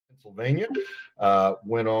Pennsylvania.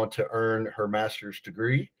 Went on to earn her master's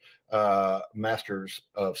degree, Master's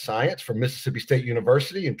of Science from Mississippi State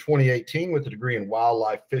University in 2018 with a degree in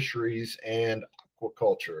wildlife fisheries and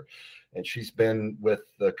aquaculture. And she's been with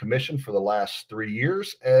the commission for the last 3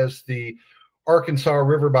 years as the Arkansas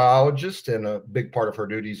River biologist, and a big part of her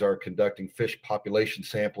duties are conducting fish population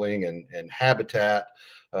sampling and habitat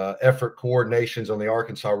effort coordinations on the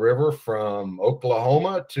Arkansas River from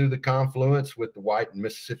Oklahoma to the confluence with the White and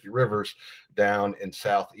Mississippi rivers down in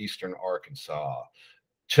southeastern Arkansas.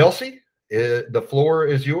 Chelsea, the floor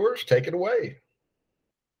is yours. Take it away.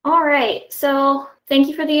 All right. So thank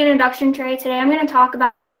you for the introduction, Trey. Today I'm going to talk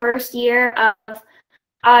about the first year of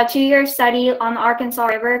a 2-year study on the Arkansas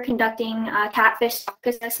River conducting catfish stock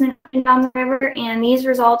assessment up and down the river, and these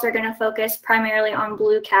results are going to focus primarily on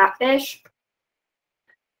blue catfish.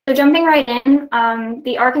 So jumping right in,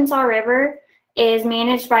 the Arkansas River is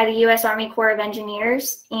managed by the U.S. Army Corps of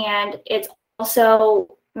Engineers, and it's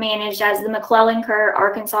also managed as the McClellan-Kerr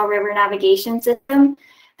Arkansas River Navigation System.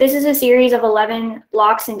 This is a series of 11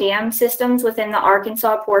 locks and dam systems within the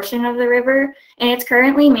Arkansas portion of the river, and it's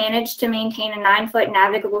currently managed to maintain a 9-foot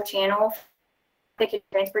navigable channel for the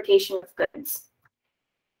transportation of goods.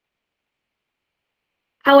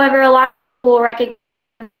 However, a lot of people will recognize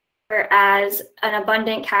it as an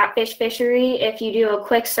abundant catfish fishery. If you do a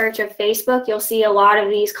quick search of Facebook, you'll see a lot of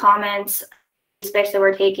these comments, especially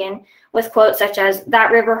were taken with quotes such as,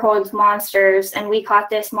 "That river holds monsters," and "We caught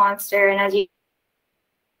this monster," and as you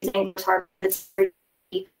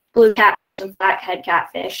blue catfish and blackhead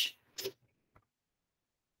catfish. As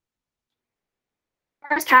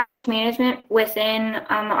far as catfish management within the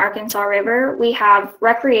Arkansas River, we have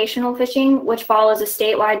recreational fishing, which follows a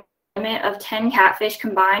statewide limit of 10 catfish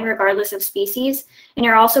combined, regardless of species, and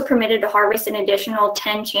you're also permitted to harvest an additional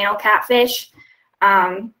 10 channel catfish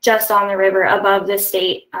just on the river above the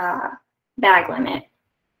state bag limit.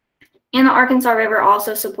 And the Arkansas River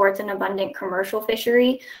also supports an abundant commercial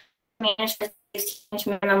fishery, managed a 16-inch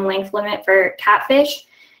minimum length limit for catfish.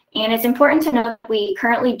 And it's important to note that we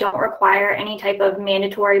currently don't require any type of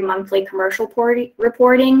mandatory monthly commercial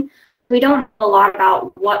reporting. We don't know a lot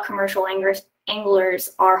about what commercial anglers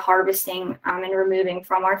are harvesting and removing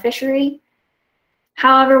from our fishery.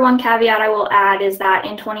 However, one caveat I will add is that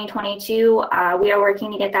in 2022, we are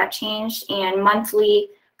working to get that changed, and monthly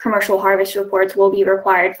commercial harvest reports will be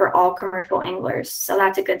required for all commercial anglers. So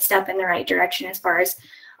that's a good step in the right direction as far as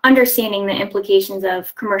understanding the implications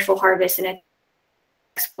of commercial harvest and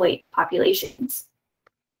exploit populations.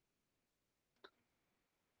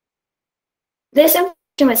 This information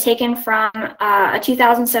was taken from a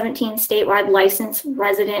 2017 statewide licensed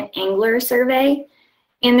resident angler survey.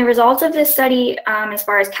 And the results of this study, as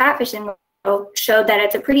far as catfishing, showed that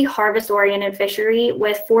it's a pretty harvest-oriented fishery,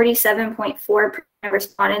 with 47.4% of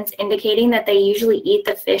respondents indicating that they usually eat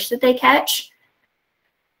the fish that they catch.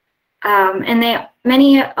 And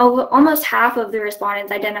almost half of the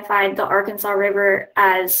respondents identified the Arkansas River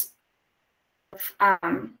as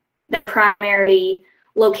the primary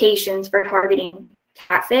locations for targeting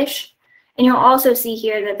catfish. And you'll also see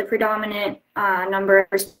here that the predominant number of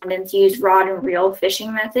respondents use rod and reel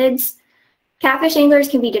fishing methods. Catfish anglers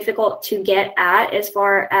can be difficult to get at as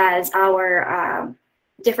far as our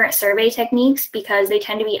different survey techniques, because they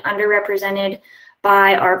tend to be underrepresented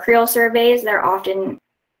by our creel surveys. They're often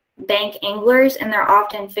bank anglers, and they're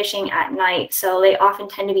often fishing at night, so they often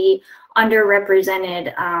tend to be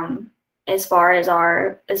underrepresented as far as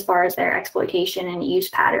their exploitation and use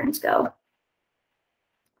patterns go.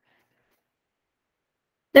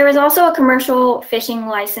 There was also a commercial fishing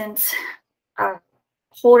license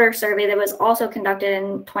holder survey that was also conducted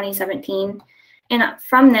in 2017. And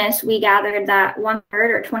from this, we gathered that 1/3,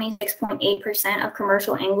 or 26.8% of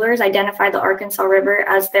commercial anglers identified the Arkansas River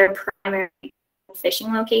as their primary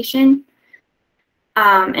fishing location.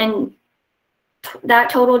 And that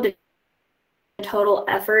total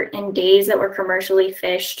effort in days that were commercially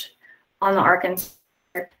fished on the Arkansas,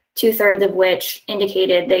 2/3 of which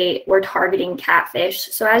indicated they were targeting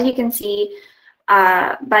catfish. So as you can see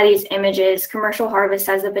by these images, commercial harvest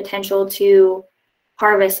has the potential to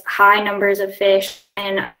harvest high numbers of fish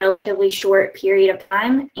in a relatively short period of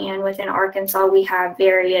time. And within Arkansas, we have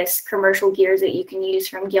various commercial gears that you can use,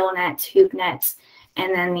 from gill nets, hoop nets,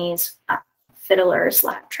 and then these fiddler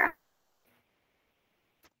slap traps.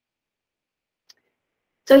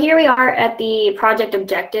 So here we are at the project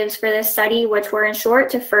objectives for this study, which were in short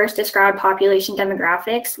to first describe population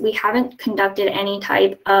demographics. We haven't conducted any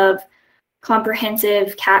type of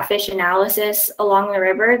comprehensive catfish analysis along the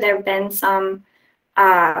river. There have been some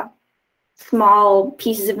small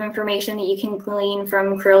pieces of information that you can glean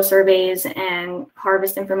from creel surveys and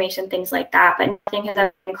harvest information, things like that, but nothing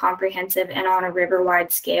has been comprehensive and on a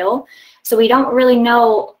river-wide scale. So we don't really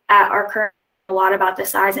know at our current a lot about the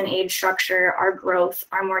size and age structure, our growth,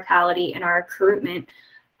 our mortality, and our recruitment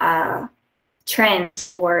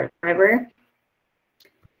trends for the river.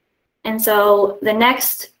 And so the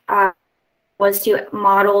next was to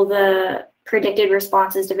model the predicted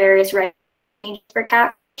responses to various regulations for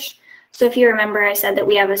catfish. So if you remember, I said that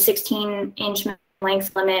we have a 16-inch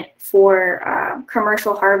length limit for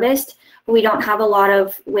commercial harvest. We don't have a lot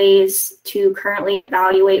of ways to currently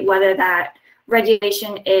evaluate whether that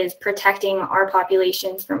regulation is protecting our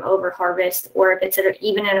populations from overharvest or if it's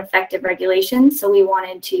even an effective regulation. So we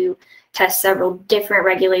wanted to test several different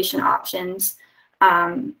regulation options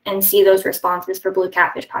and see those responses for blue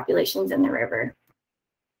catfish populations in the river.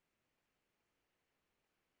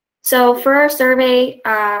 So for our survey,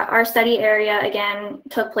 our study area, again,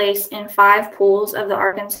 took place in 5 pools of the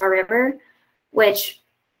Arkansas River, which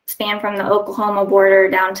span from the Oklahoma border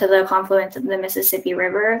down to the confluence of the Mississippi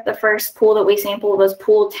River. The first pool that we sampled was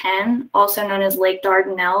Pool 10, also known as Lake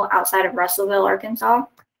Dardanelle, outside of Russellville, Arkansas.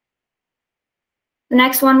 The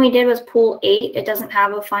next one we did was Pool 8. It doesn't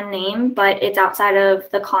have a fun name, but it's outside of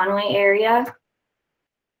the Conway area.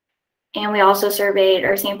 And we also surveyed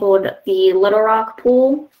or sampled the Little Rock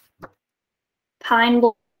Pool, Pine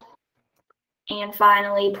Bowl, and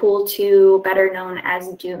finally Pool 2, better known as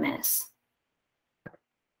Dumas.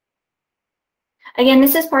 Again,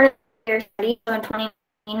 this is part of the study. So in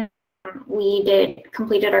 2019, we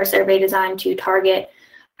completed our survey design to target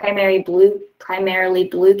primarily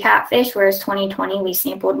blue catfish, whereas 2020 we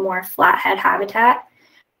sampled more flathead habitat.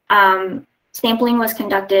 Sampling was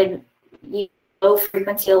conducted using low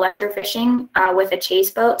frequency electrofishing with a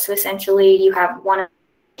chase boat. So essentially you have one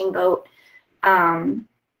fishing boat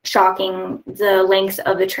shocking the length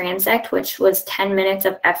of the transect, which was 10 minutes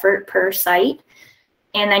of effort per site.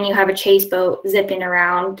 And then you have a chase boat zipping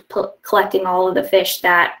around, collecting all of the fish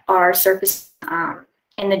that are surfacing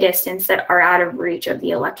in the distance that are out of reach of the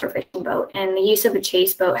electrofishing boat. And the use of a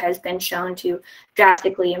chase boat has been shown to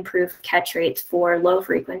drastically improve catch rates for low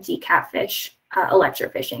frequency catfish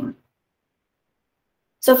electrofishing.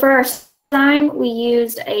 So for our design, we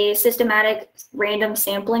used a systematic random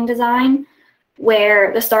sampling design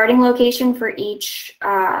where the starting location for each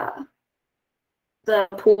the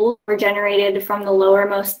pools were generated from the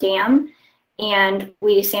lowermost dam, and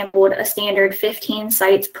we sampled a standard 15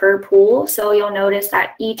 sites per pool. So you'll notice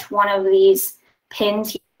that each one of these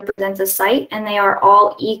pins here represents a site, and they are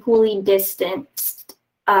all equally distanced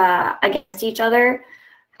against each other.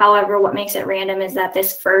 However, what makes it random is that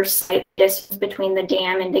this first site distance between the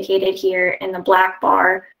dam indicated here in the black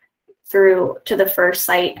bar through to the first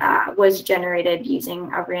site was generated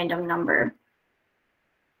using a random number.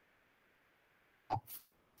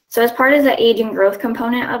 So as part of the age and growth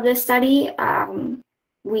component of this study,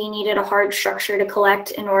 we needed a hard structure to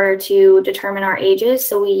collect in order to determine our ages.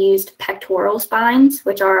 So we used pectoral spines,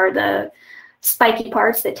 which are the spiky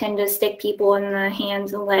parts that tend to stick people in the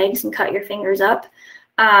hands and legs and cut your fingers up.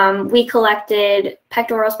 We collected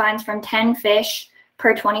pectoral spines from 10 fish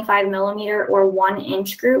per 25 millimeter or 1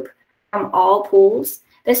 inch group from all pools.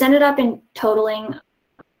 This ended up in totaling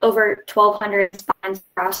over 1,200 spines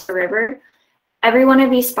across the river. Every one of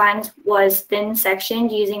these spines was thin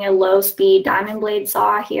sectioned using a low speed diamond blade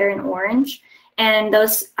saw here in orange. And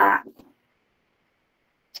those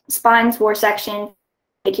spines were sectioned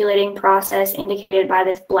articulating process indicated by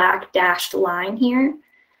this black dashed line here.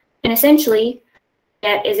 And essentially,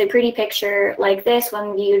 it is a pretty picture like this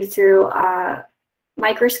when viewed through a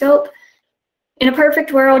microscope. In a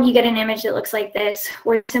perfect world, you get an image that looks like this,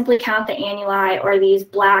 where you simply count the annuli, or these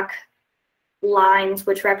black lines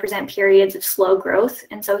which represent periods of slow growth.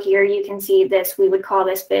 And so here you can see this, we would call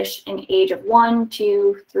this fish an age of 1,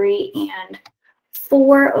 2, 3, and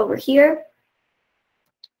 4 over here.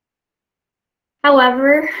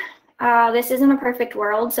 However, this isn't a perfect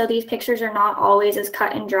world, so these pictures are not always as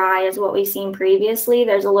cut and dry as what we've seen previously.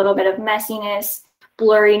 There's a little bit of messiness,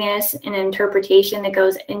 blurriness, and interpretation that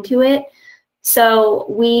goes into it. So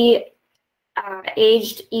we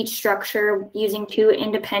aged each structure using 2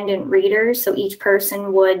 independent readers. So each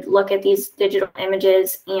person would look at these digital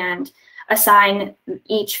images and assign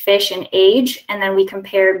each fish an age, and then we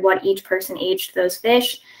compared what each person aged those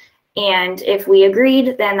fish. And if we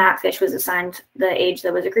agreed, then that fish was assigned the age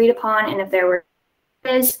that was agreed upon. And if there were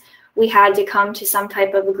differences, we had to come to some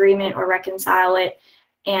type of agreement or reconcile it.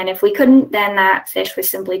 And if we couldn't, then that fish was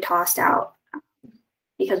simply tossed out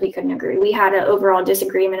because we couldn't agree. We had an overall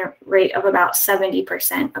disagreement rate of about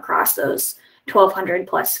 70% across those 1,200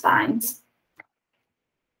 plus spines.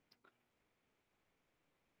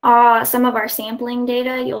 Some of our sampling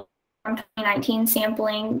data, from 2019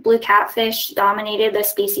 sampling, blue catfish dominated the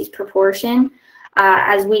species proportion,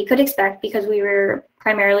 as we could expect because we were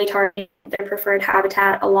primarily targeting their preferred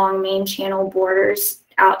habitat along main channel borders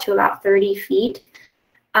out to about 30 feet.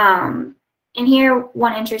 And here,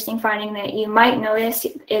 one interesting finding that you might notice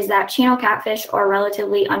is that channel catfish are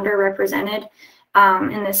relatively underrepresented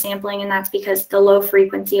in the sampling, and that's because the low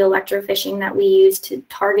frequency electrofishing that we use to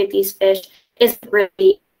target these fish is really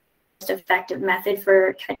the most effective method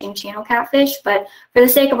for catching channel catfish. But for the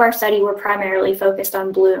sake of our study, we're primarily focused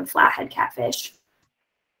on blue and flathead catfish.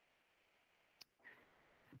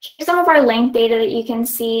 Some of our length data that you can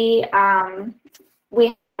see,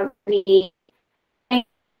 we have the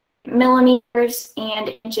millimeters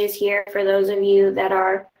and inches here for those of you that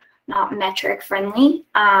are not metric friendly.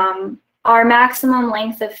 Our maximum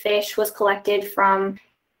length of fish was collected from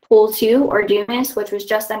pool 2 or Dumas, which was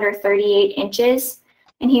just under 38 inches.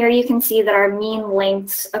 And here you can see that our mean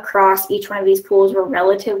lengths across each one of these pools were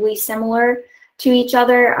relatively similar to each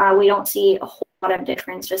other. We don't see a whole lot of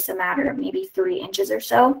difference, just a matter of maybe 3 inches or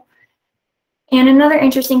so. And another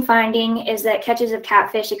interesting finding is that catches of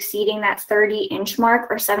catfish exceeding that 30-inch mark,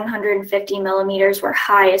 or 750 millimeters, were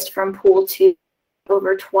highest from pool 2,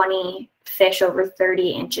 over 20 fish over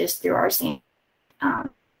 30 inches through our sample.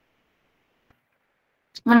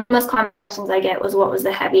 One of the most common questions I get was, what was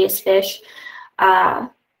the heaviest fish?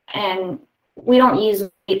 And we don't use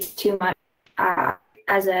weights too much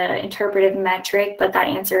as an interpretive metric, but that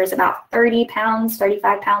answer is about 30 pounds,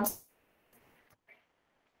 35 pounds.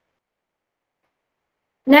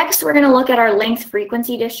 Next, we're going to look at our length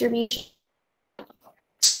frequency distribution.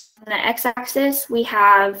 On the x-axis, we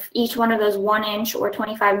have each one of those 1-inch or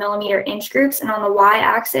 25 millimeter inch groups, and on the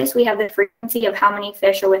y-axis, we have the frequency of how many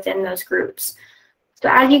fish are within those groups. So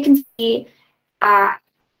as you can see,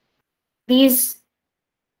 these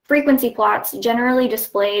frequency plots generally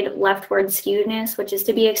displayed leftward skewedness, which is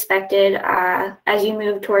to be expected. As you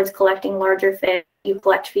move towards collecting larger fish, you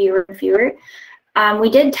collect fewer and fewer. We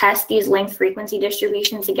did test these length frequency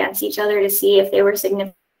distributions against each other to see if they were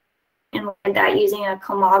significant, and we did that using a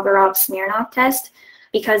Kolmogorov-Smirnov test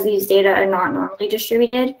because these data are not normally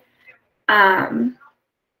distributed. And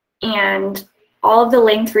all of the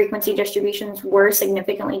length frequency distributions were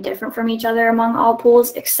significantly different from each other among all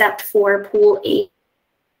pools except for pool 8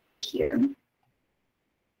 here.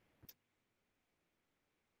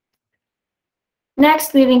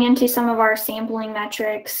 Next, moving into some of our sampling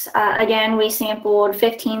metrics. Again, we sampled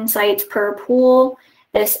 15 sites per pool.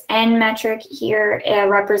 This N metric here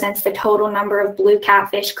represents the total number of blue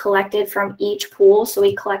catfish collected from each pool. So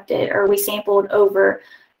we sampled over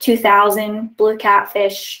 2,000 blue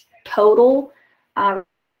catfish total, from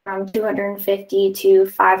 250 to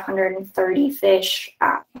 530 fish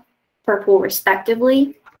per pool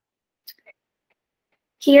respectively.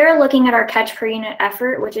 Here, looking at our catch per unit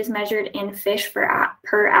effort, which is measured in fish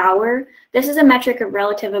per hour, this is a metric of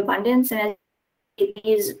relative abundance, and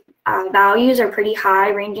these values are pretty high,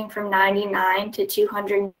 ranging from 99 to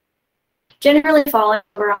 200, generally falling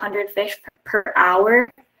over 100 fish per hour.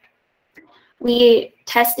 We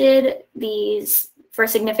tested these for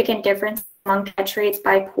significant difference among catch rates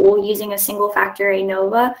by pool using a single factor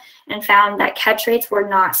ANOVA, and found that catch rates were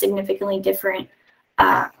not significantly different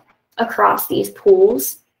across these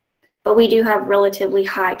pools, but we do have relatively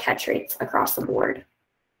high catch rates across the board.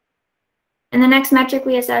 And the next metric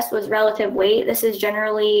we assessed was relative weight. This is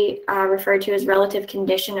generally referred to as relative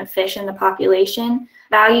condition of fish in the population.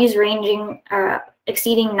 Values ranging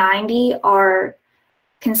exceeding 90 are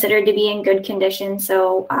considered to be in good condition.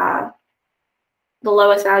 So the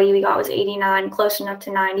lowest value we got was 89, close enough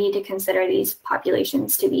to 90 to consider these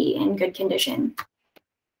populations to be in good condition.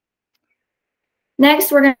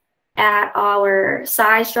 Next, we're going to look at our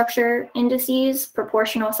size structure indices,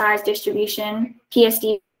 proportional size distribution,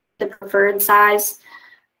 PSD, the preferred size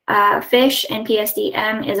fish, and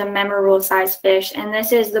PSDM is a memorable size fish. And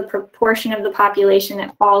this is the proportion of the population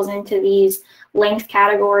that falls into these length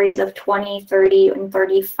categories of 20, 30, and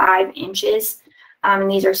 35 inches.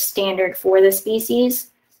 And these are standard for the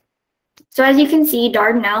species. So as you can see,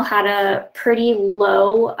 Dardanelle had a pretty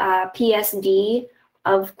low PSD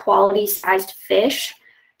of quality sized fish,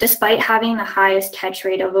 despite having the highest catch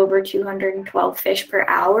rate of over 212 fish per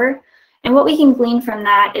hour. And what we can glean from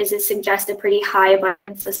that is it suggests a pretty high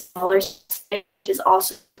abundance of smaller fish, which is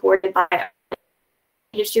also supported by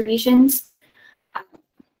distributions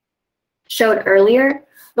showed earlier.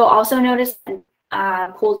 You'll also notice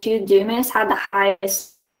that pool 2 Dumas had the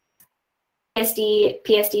highest PSD,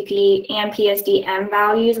 PSDP, and PSDM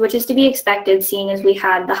values, which is to be expected seeing as we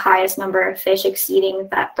had the highest number of fish exceeding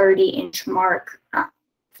that 30-inch mark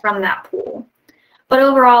from that pool. But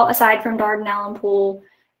overall, aside from Dardanelle and Pool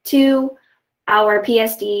 2, our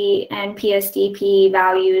PSD and PSDP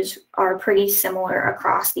values are pretty similar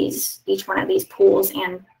across each one of these pools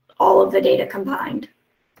and all of the data combined.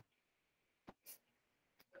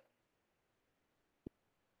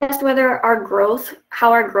 Test whether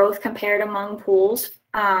how our growth compared among pools.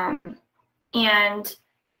 And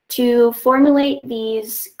to formulate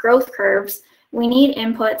these growth curves, we need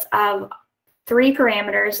inputs of 3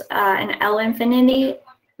 parameters, an L infinity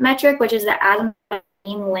metric, which is the azimuth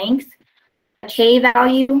mean length, a K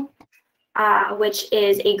value, which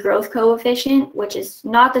is a growth coefficient, which is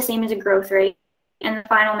not the same as a growth rate, and the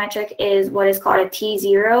final metric is what is called a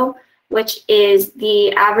T0, which is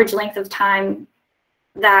the average length of time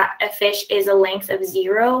that a fish is a length of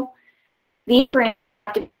 0. These parameters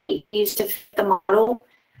have to be used to fit the model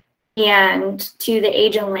and to the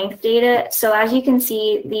age and length data. So as you can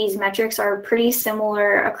see, these metrics are pretty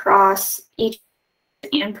similar across each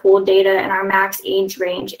and pool data, and our max age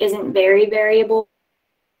range isn't very variable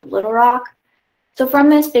in Little Rock. So from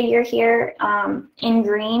this figure here, in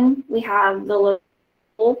green, we have the Little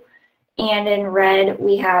Pool, and in red,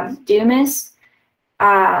 we have Dumas.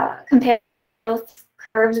 Compared to both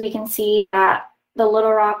curves, we can see that the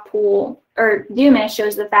Little Rock pool, or Dumas,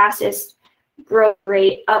 shows the fastest growth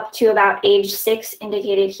rate up to about age 6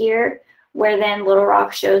 indicated here, where then Little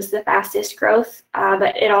Rock shows the fastest growth,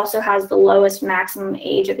 but it also has the lowest maximum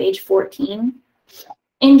age of age 14.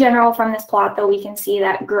 In general, from this plot, though, we can see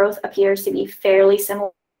that growth appears to be fairly similar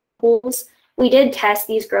to pools. We did test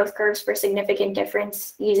these growth curves for significant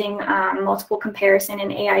difference using multiple comparison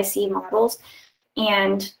and AIC models,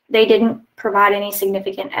 and they didn't provide any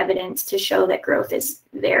significant evidence to show that growth is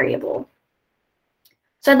variable.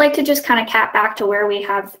 So I'd like to just kind of cap back to where we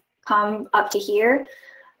have come up to here.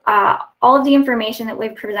 All of the information that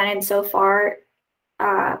we've presented so far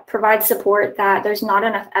provides support that there's not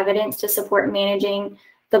enough evidence to support managing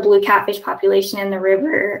the blue catfish population in the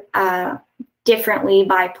river differently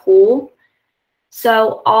by pool.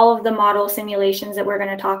 So all of the model simulations that we're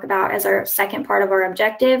going to talk about as our second part of our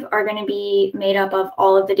objective are going to be made up of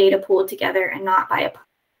all of the data pooled together and not by a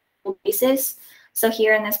pool basis. So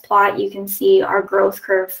here in this plot, you can see our growth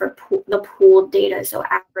curve for the pooled data, so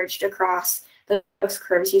averaged across the growth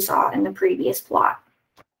curves you saw in the previous plot.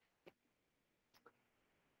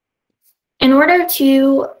 In order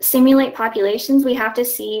to simulate populations, we have to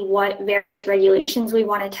see what various regulations we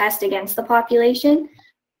want to test against the population.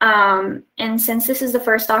 And since this is the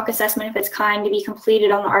first stock assessment of its kind to be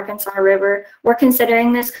completed on the Arkansas River, we're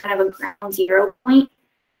considering this kind of a ground zero point.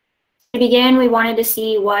 To begin, we wanted to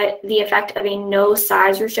see what the effect of a no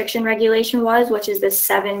size restriction regulation was, which is this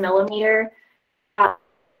 7 millimeter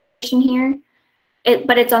here.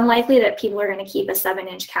 But it's unlikely that people are going to keep a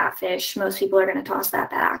 7-inch catfish. Most people are going to toss that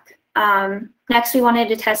back. Next, we wanted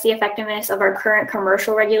to test the effectiveness of our current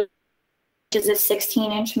commercial regulation, which is a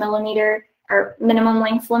 16-inch millimeter or minimum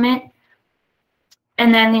length limit.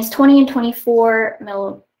 And then these 20 and 24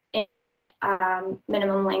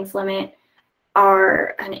 minimum length limit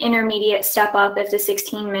are an intermediate step up if the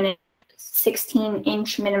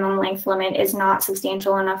 16-inch minimum length limit is not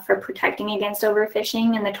substantial enough for protecting against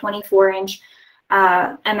overfishing, and the 24-inch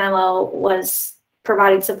MLO was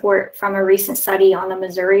provided support from a recent study on the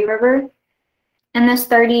Missouri River. And this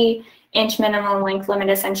 30-inch minimum length limit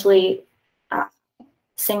essentially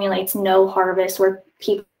simulates no harvest, where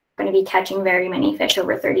people are going to be catching very many fish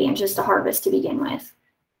over 30 inches to harvest to begin with.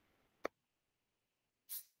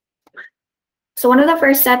 So one of the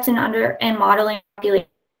first steps in modeling population,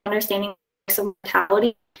 understanding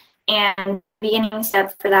mortality, and beginning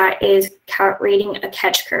step for that is rating a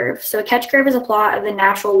catch curve. So a catch curve is a plot of the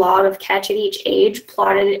natural log of catch at each age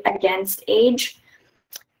plotted against age.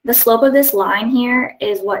 The slope of this line here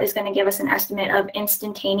is what is going to give us an estimate of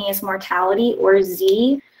instantaneous mortality, or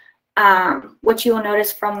Z, which you will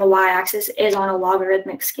notice from the y-axis is on a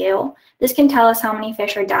logarithmic scale. This can tell us how many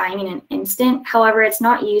fish are dying in an instant. However, it's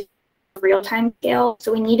not used real-time scale,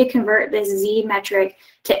 so we need to convert this Z metric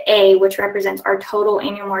to A, which represents our total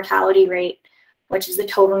annual mortality rate, which is the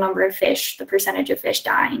total number of fish, the percentage of fish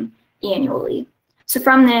dying annually. So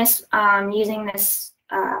from this, using this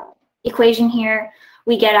equation here,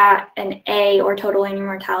 we get at an A, or total annual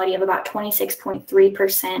mortality, of about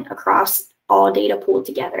 26.3% across all data pooled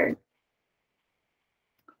together.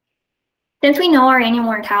 Since we know our annual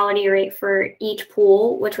mortality rate for each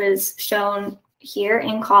pool, which was shown here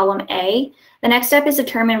in column A, the next step is to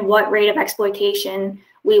determine what rate of exploitation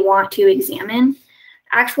we want to examine.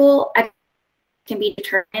 Actual can be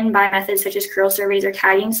determined by methods such as creel surveys or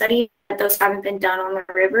tagging studies, but those haven't been done on the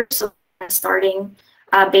river, so we're starting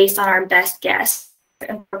based on our best guess.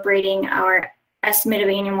 incorporating our estimate of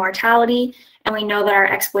annual mortality, and we know that our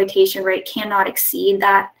exploitation rate cannot exceed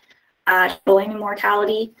that total annual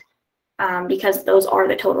mortality because those are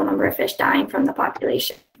the total number of fish dying from the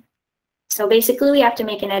population. So basically, we have to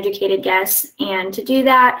make an educated guess, and to do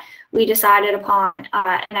that, we decided upon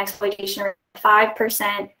an exploitation rate of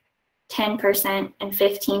 5%, 10%, and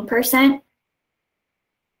 15%.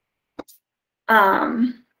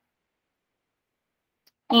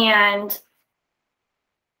 And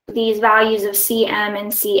these values of CM and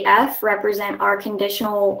CF represent our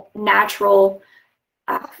conditional natural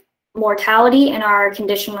mortality and our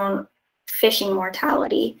conditional fishing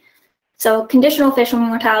mortality. So conditional fishing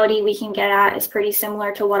mortality we can get at is pretty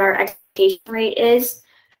similar to what our exploitation rate is.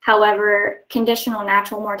 However, conditional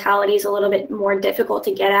natural mortality is a little bit more difficult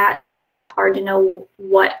to get at. Hard to know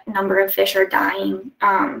what number of fish are dying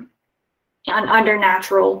under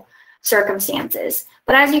natural circumstances.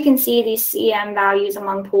 But as you can see, these CM values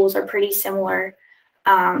among pools are pretty similar,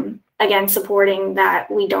 again, supporting that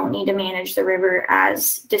we don't need to manage the river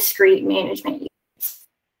as discrete management units.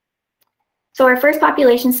 So our first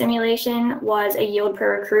population simulation was a yield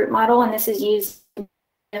per recruit model, and this is used in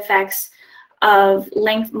effects of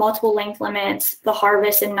multiple length limits, the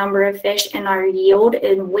harvest and number of fish, and our yield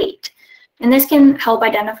and weight. And this can help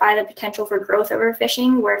identify the potential for growth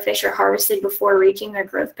overfishing, where fish are harvested before reaching their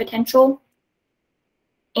growth potential.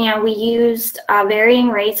 And we used varying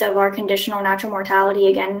rates of our conditional natural mortality,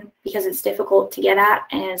 again, because it's difficult to get at,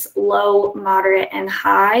 as low, moderate, and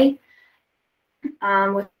high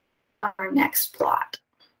with our next plot.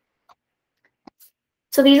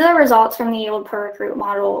 So these are the results from the yield per recruit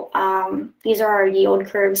model. These are our yield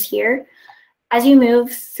curves here. As you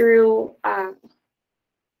move through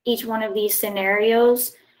each one of these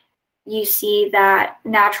scenarios, you see that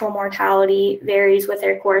natural mortality varies with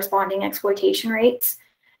their corresponding exploitation rates.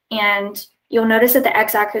 And you'll notice that the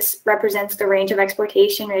x-axis represents the range of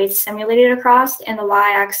exploitation rates simulated across, and the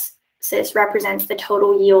y-axis represents the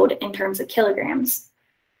total yield in terms of kilograms.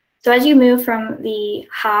 So as you move from the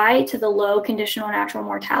high to the low conditional natural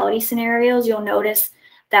mortality scenarios, you'll notice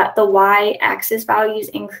that the y-axis values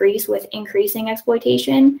increase with increasing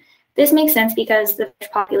exploitation. This makes sense because the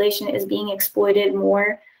fish population is being exploited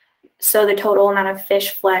more, so the total amount of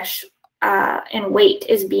fish flesh and weight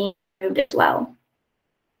is being moved as well.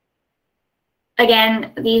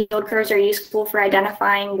 Again, these yield curves are useful for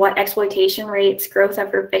identifying what exploitation rates growth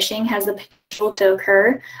overfishing has the potential to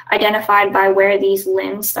occur, identified by where these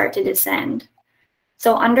limbs start to descend.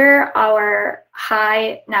 So under our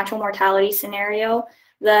high natural mortality scenario,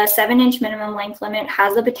 the 7-inch minimum length limit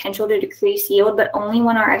has the potential to decrease yield, but only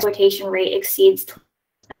when our exploitation rate exceeds 20%.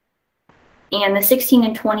 And the 16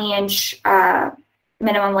 and 20-inch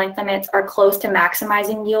minimum length limits are close to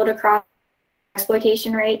maximizing yield across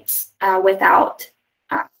exploitation rates without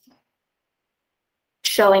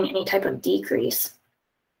showing any type of decrease.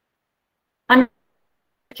 Under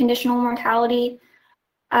conditional mortality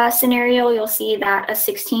scenario, you'll see that a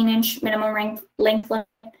 16-inch minimum length limit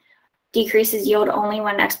decreases yield only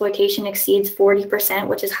when exploitation exceeds 40%,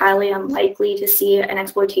 which is highly unlikely to see an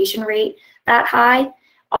exploitation rate that high.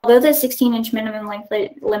 Although the 16-inch minimum length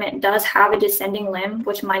limit does have a descending limb,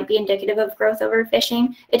 which might be indicative of growth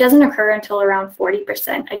overfishing, it doesn't occur until around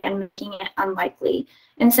 40%, again, making it unlikely.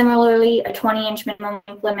 And similarly, a 20-inch minimum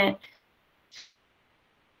length limit,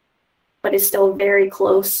 but is still very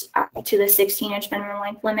close to the 16-inch minimum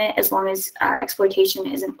length limit as long as exploitation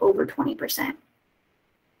isn't over 20%.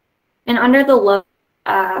 And under the low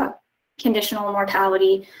conditional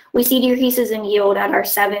mortality, we see decreases in yield at our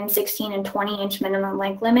 7, 16, and 20-inch minimum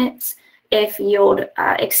length limits if yield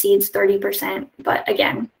exceeds 30%, but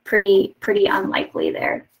again, pretty unlikely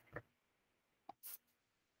there.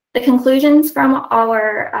 The conclusions from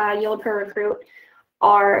our yield per recruit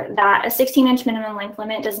are that a 16-inch minimum length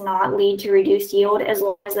limit does not lead to reduced yield as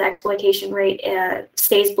long as the exploitation rate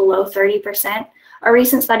stays below 30%. A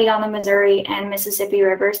recent study on the Missouri and Mississippi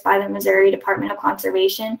rivers by the Missouri Department of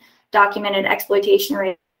Conservation documented exploitation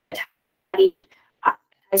rate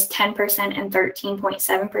as 10% and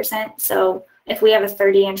 13.7%. So if we have a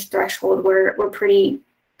 30-inch threshold, we're pretty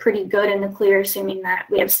good in the clear, assuming that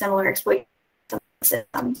we have similar exploitation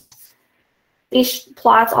systems. These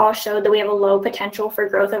plots all showed that we have a low potential for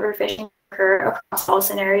growth overfishing to occur across all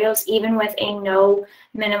scenarios. Even with a no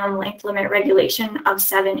minimum length limit regulation of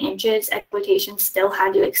 7 inches, exploitation still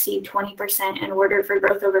had to exceed 20% in order for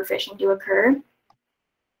growth overfishing to occur.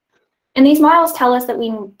 And these models tell us that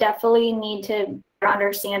we definitely need to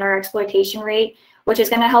understand our exploitation rate, which is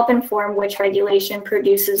going to help inform which regulation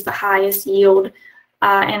produces the highest yield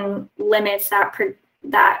and limits that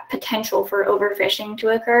that potential for overfishing to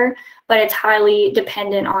occur, but it's highly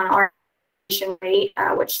dependent on our rate,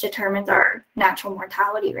 which determines our natural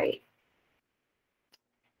mortality rate.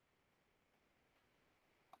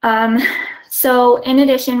 So in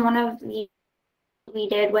addition, one of the we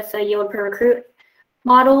did with the yield per recruit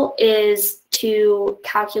model is to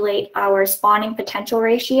calculate our spawning potential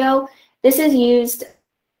ratio. This is used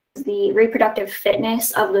as the reproductive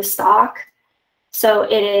fitness of the stock. So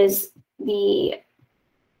it is the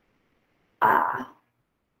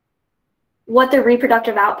what the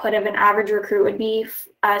reproductive output of an average recruit would be,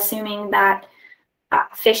 assuming that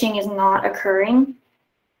fishing is not occurring.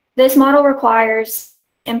 This model requires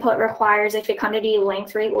a fecundity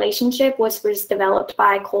length rate relationship, which was developed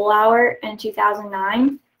by Kohlauer in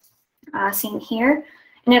 2009, seen here.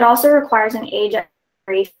 And it also requires an age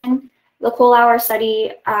exploration. The Kohlauer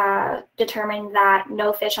study determined that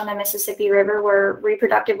no fish on the Mississippi River were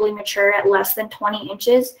reproductively mature at less than 20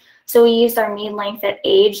 inches. So we used our mean length at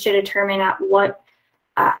age to determine at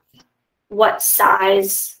what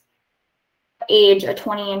size age a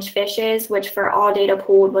 20-inch fish is, which for all data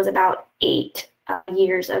pooled was about 8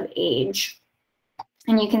 years of age.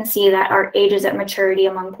 And you can see that our ages at maturity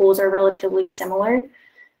among pools are relatively similar.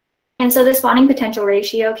 And so the spawning potential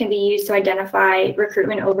ratio can be used to identify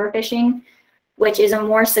recruitment overfishing, which is a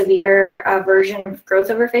more severe version of growth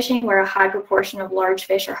overfishing, where a high proportion of large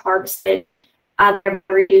fish are harvested,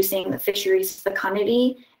 reducing the fishery's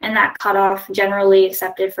fecundity, and that cutoff generally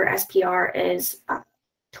accepted for SPR is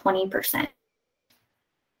 20%.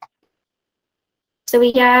 So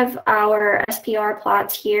we have our SPR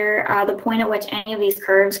plots here. The point at which any of these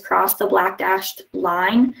curves cross the black dashed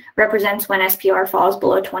line represents when SPR falls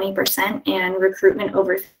below 20% and recruitment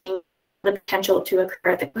overfishing the potential to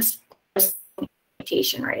occur at the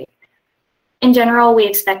exploitation rate. In general, we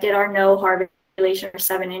expected our no harvest regulation or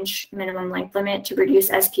 7-inch minimum length limit to produce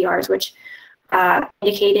SPRs, which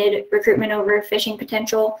indicated recruitment overfishing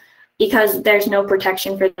potential, because there's no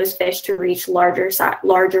protection for those fish to reach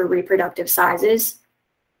larger reproductive sizes.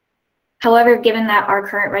 However, given that our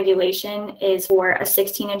current regulation is for a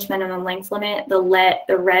 16-inch minimum length limit, the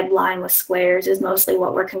red line with squares is mostly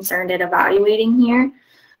what we're concerned at evaluating here.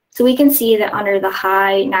 So we can see that under the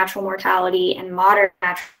high natural mortality and moderate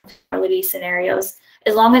natural mortality scenarios,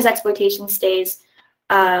 as long as exploitation stays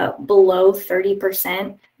below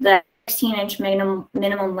 30%, the 16-inch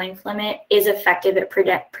minimum length limit is effective at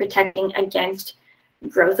protecting against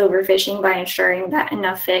growth overfishing by ensuring that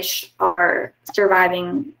enough fish are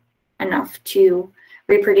surviving enough to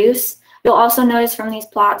reproduce. You'll also notice from these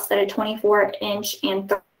plots that a 24-inch and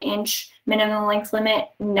 30-inch minimum length limit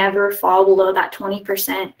never fall below that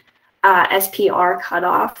 20% SPR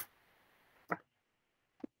cutoff.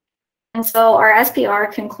 And so our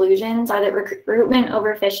SPR conclusions are that recruitment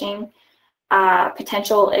overfishing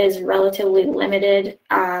potential is relatively limited,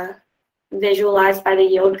 visualized by the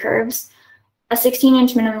yield curves. A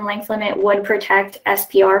 16-inch minimum length limit would protect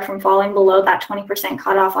SPR from falling below that 20%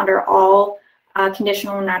 cutoff under all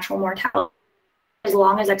conditional natural mortality, as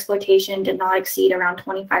long as exploitation did not exceed around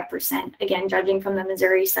 25%. Again, judging from the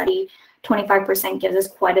Missouri study, 25% gives us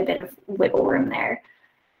quite a bit of wiggle room there.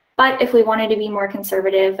 But if we wanted to be more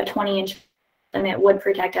conservative, a 20-inch limit would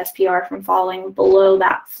protect SPR from falling below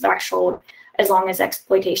that threshold, as long as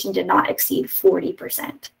exploitation did not exceed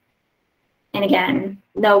 40%. And again,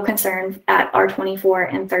 no concern at our 24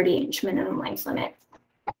 and 30-inch minimum length limit.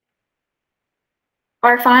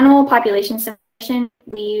 Our final population submission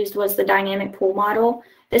we used was the dynamic pool model.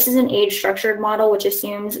 This is an age-structured model which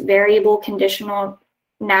assumes variable conditional,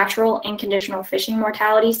 natural, and conditional fishing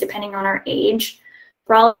mortalities depending on our age.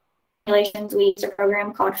 For all populations, we used a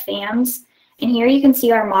program called FAMS. And here you can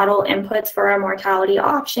see our model inputs for our mortality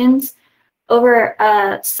options. Over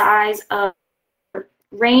a size of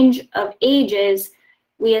range of ages,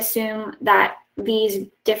 we assume that these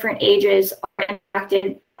different ages are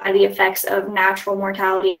impacted by the effects of natural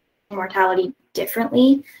mortality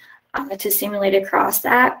differently to simulate across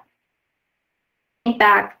that. Think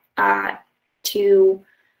back to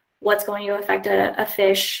what's going to affect a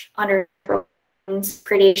fish under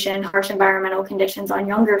predation, harsh environmental conditions on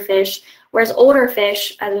younger fish, whereas older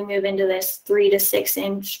fish, as we move into this 3 to 6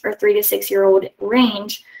 inch or 3 to 6 year old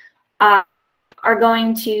range, are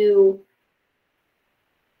going to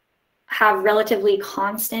have relatively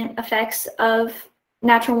constant effects of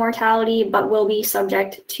natural mortality, but will be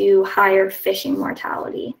subject to higher fishing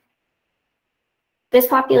mortality. This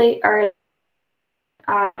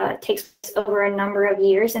takes place over a number of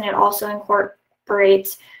years, and it also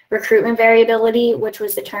incorporates recruitment variability, which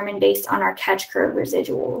was determined based on our catch curve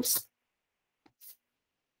residuals.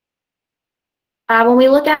 When we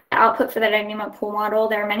look at the output for the dynamic pool model,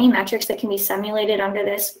 there are many metrics that can be simulated under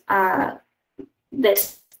this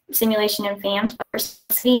this simulation in FAMS. For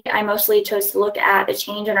simplicity, I mostly chose to look at the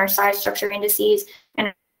change in our size structure indices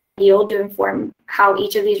and yield to inform how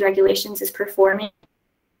each of these regulations is performing.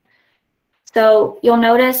 So you'll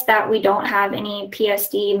notice that we don't have any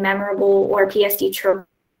PSD memorable or PSD trophy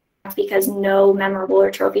because no memorable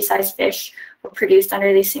or trophy sized fish were produced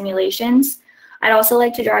under these simulations. I'd also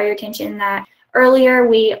like to draw your attention that earlier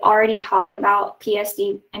we already talked about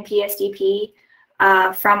PSD and PSDP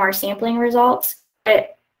from our sampling results,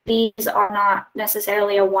 but these are not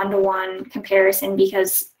necessarily a one-to-one comparison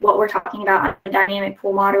because what we're talking about on the dynamic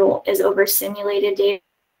pool model is over simulated data.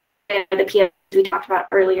 The PSD we talked about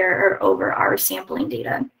earlier are over our sampling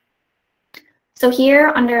data. So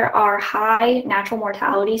here under our high natural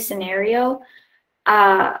mortality scenario,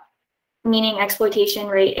 meaning exploitation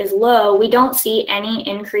rate is low, we don't see any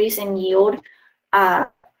increase in yield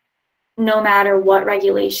no matter what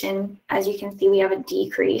regulation. As you can see, we have a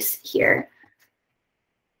decrease here.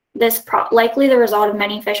 This likely the result of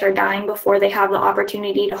many fish are dying before they have the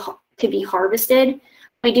opportunity to be harvested.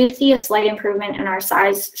 We do see a slight improvement in our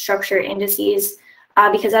size structure indices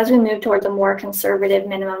because as we move towards a more conservative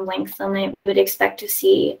minimum length limit, we would expect to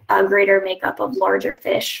see a greater makeup of larger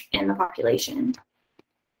fish in the population.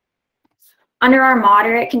 Under our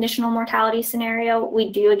moderate conditional mortality scenario,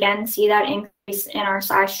 we do again see that increase in our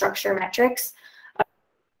size structure metrics.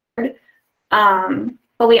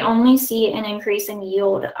 But we only see an increase in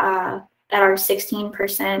yield at our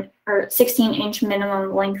 16% or 16-inch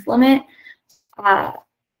minimum length limit.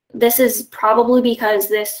 This is probably because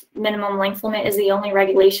this minimum length limit is the only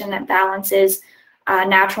regulation that balances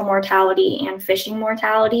natural mortality and fishing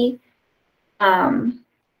mortality. And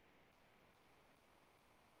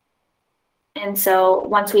so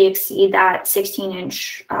once we exceed that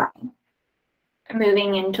 16-inch,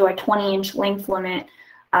 moving into a 20-inch length limit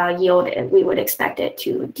yield, we would expect it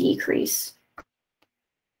to decrease.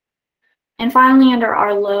 And finally, under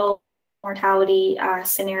our low mortality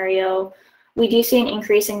scenario, we do see an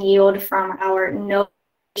increase in yield from our no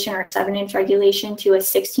or 7-inch regulation to a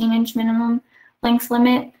 16-inch minimum length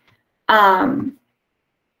limit. And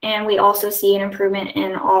we also see an improvement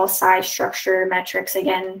in all size structure metrics,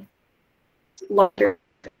 again, larger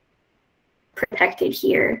protected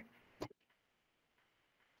here.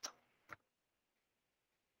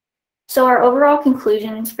 So our overall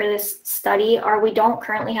conclusions for this study are we don't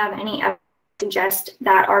currently have any evidence to suggest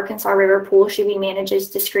that Arkansas River Pool should be managed as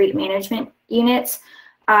discrete management units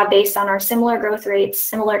based on our similar growth rates,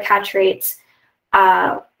 similar catch rates,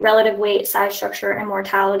 relative weight, size structure, and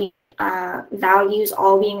mortality values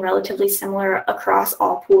all being relatively similar across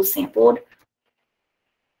all pools sampled.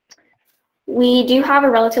 We do have a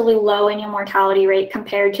relatively low annual mortality rate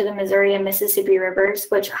compared to the Missouri and Mississippi rivers,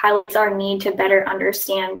 which highlights our need to better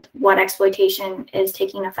understand what exploitation is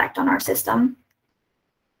taking effect on our system.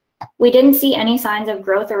 We didn't see any signs of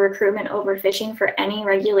growth or recruitment overfishing for any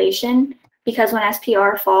regulation because when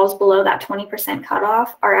SPR falls below that 20%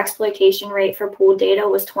 cutoff, our exploitation rate for pool data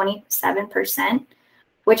was 27%,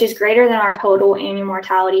 which is greater than our total annual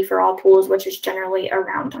mortality for all pools, which is generally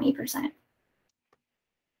around 20%.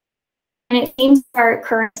 And it seems our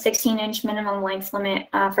current 16-inch minimum length limit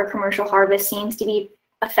for commercial harvest seems to be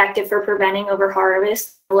effective for preventing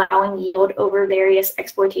overharvest, allowing yield over various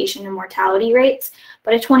exploitation and mortality rates.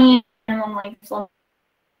 But a 20-inch minimum length limit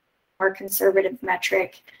is a more conservative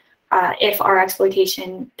metric if our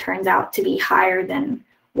exploitation turns out to be higher than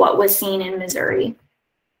what was seen in Missouri.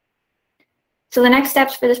 So the next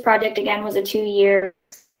steps for this project, again, was a 2-year.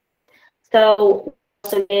 So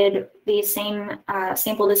also did the same,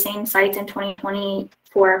 sampled the same sites in 2020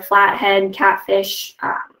 for flathead, catfish,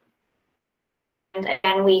 and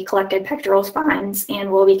again, we collected pectoral spines,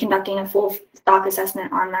 and we'll be conducting a full stock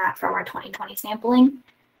assessment on that from our 2020 sampling.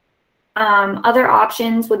 Other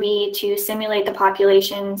options would be to simulate the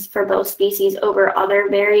populations for both species over other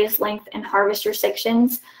various length and harvest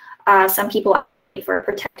restrictions. Some people advocate for a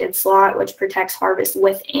protected slot, which protects harvest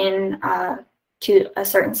within to a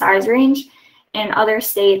certain size range. And other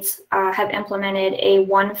states have implemented a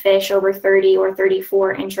 1 fish over 30 or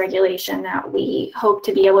 34-inch regulation that we hope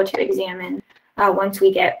to be able to examine once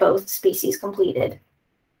we get both species completed.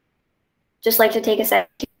 Just like to take a second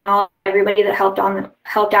to acknowledge everybody that helped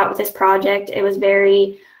out with this project. It was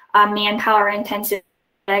very manpower intensive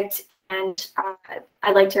project, and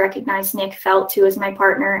I'd like to recognize Nick Felt, who is my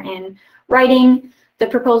partner in writing the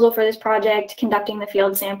proposal for this project, conducting the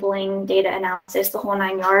field sampling, data analysis, the whole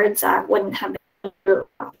 9 yards. Wouldn't have been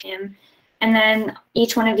without him. And then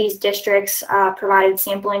each one of these districts provided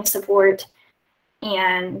sampling support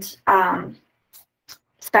and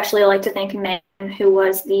especially like to thank Megan, who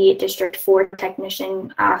was the District 4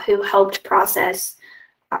 technician who helped process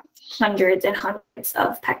hundreds and hundreds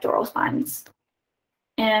of pectoral spines.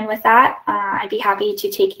 And with that, I'd be happy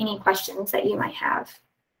to take any questions that you might have.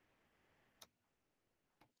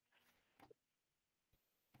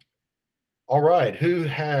 All right, who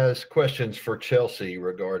has questions for Chelsea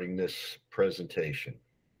regarding this presentation?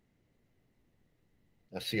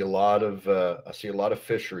 I see a lot of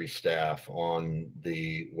fishery staff on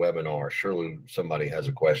the webinar. Surely somebody has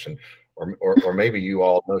a question, or maybe you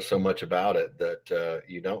all know so much about it that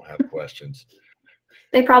you don't have questions.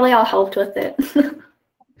 They probably all helped with it.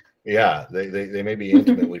 Yeah, they may be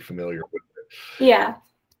intimately familiar with it. Yeah.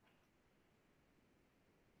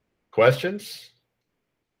 Questions?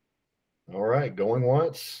 All right, going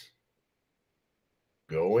once,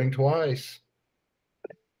 going twice.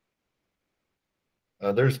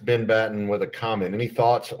 There's Ben Batten with a comment. Any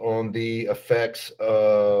thoughts on the effects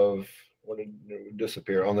of what did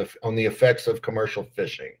disappear on the effects of commercial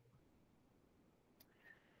fishing?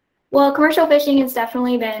 Well, commercial fishing has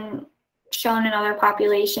definitely been shown in other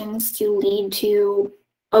populations to lead to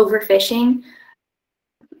overfishing.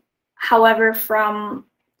 However, from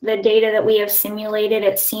the data that we have simulated,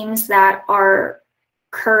 it seems that our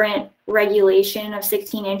current regulation of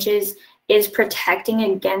 16 inches is protecting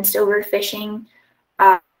against overfishing.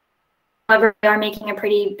 However, we are making a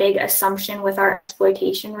pretty big assumption with our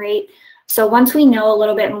exploitation rate. So once we know a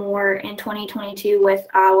little bit more in 2022 with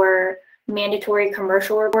our mandatory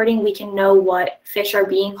commercial reporting, we can know what fish are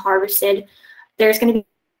being harvested. There's going to be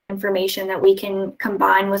information that we can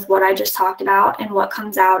combine with what I just talked about and what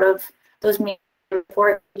comes out of those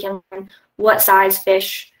reports. We can learn what size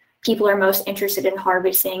fish people are most interested in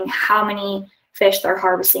harvesting, how many fish they're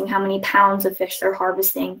harvesting, how many pounds of fish they're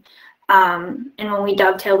harvesting. And when we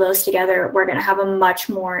dovetail those together, we're going to have a much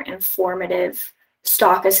more informative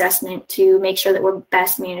stock assessment to make sure that we're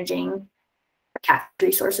best managing catfish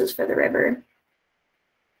resources for the river.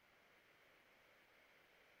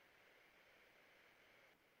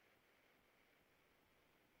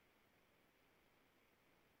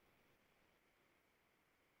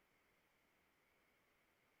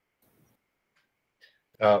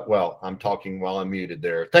 Well, I'm talking while I'm muted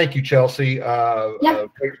there. Thank you, Chelsea. Yeah.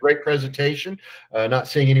 Great presentation. Not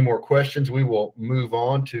seeing any more questions. We will move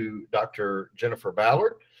on to Dr. Jennifer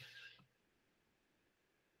Ballard.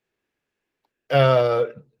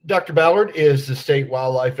 Dr. Ballard is the state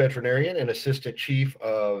wildlife veterinarian and assistant chief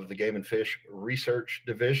of the Game and Fish Research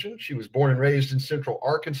Division. She was born and raised in Central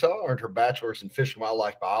Arkansas, earned her bachelor's in fish and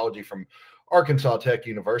wildlife biology from Arkansas Tech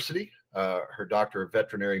University, her doctor of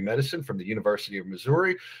veterinary medicine from the University of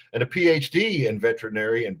Missouri, and a PhD in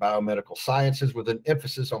veterinary and biomedical sciences with an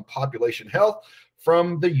emphasis on population health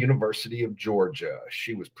from the University of Georgia.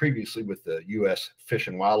 She was previously with the U.S. Fish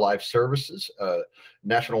and Wildlife Services,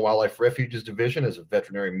 National Wildlife Refuges Division as a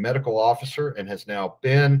veterinary medical officer, and has now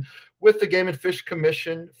been with the Game and Fish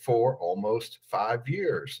Commission for almost 5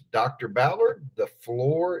 years. Dr. Ballard, the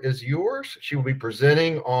floor is yours. She will be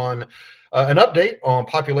presenting on an update on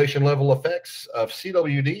population level effects of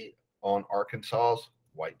CWD on Arkansas's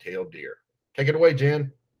white-tailed deer. Take it away,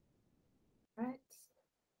 Jen. All right.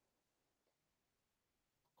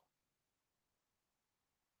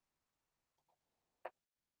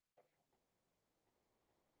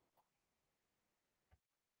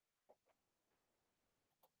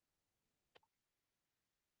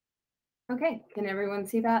 Okay, can everyone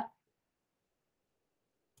see that?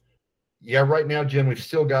 Yeah, right now, Jen, we've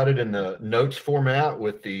still got it in the notes format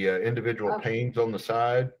with the individual panes on the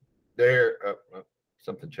side. There,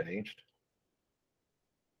 something changed.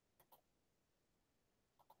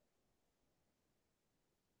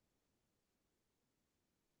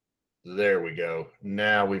 There we go.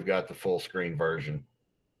 Now we've got the full screen version.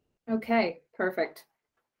 Okay, perfect.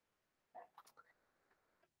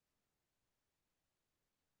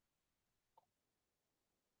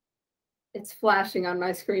 It's flashing on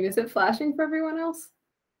my screen. Is it flashing for everyone else?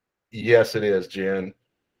 Yes, it is, Jen.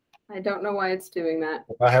 I don't know why it's doing that.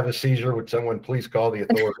 If I have a seizure, would someone please call the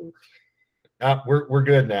authorities? We're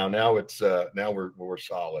good now. Now it's now we're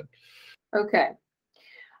solid. Okay.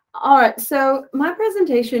 All right. So my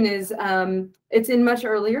presentation is it's in much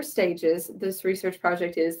earlier stages. This research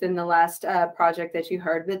project is than the last project that you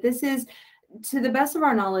heard, but this is, to the best of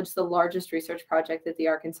our knowledge, the largest research project that the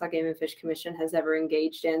Arkansas Game and Fish Commission has ever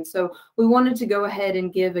engaged in. So we wanted to go ahead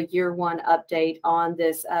and give a year one update on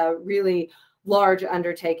this really large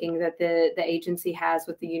undertaking that the agency has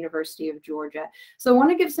with the University of Georgia. So I want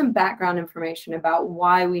to give some background information about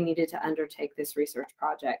why we needed to undertake this research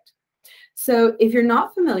project. So if you're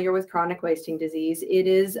not familiar with chronic wasting disease, it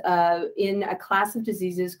is in a class of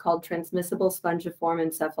diseases called transmissible spongiform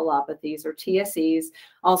encephalopathies, or TSEs,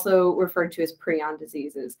 also referred to as prion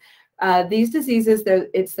diseases. These diseases,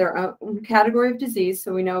 it's their own category of disease.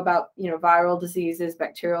 So we know about, viral diseases,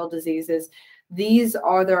 bacterial diseases. These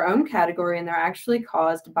are their own category, and they're actually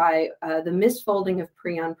caused by the misfolding of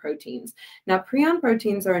prion proteins. Now, prion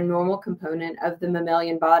proteins are a normal component of the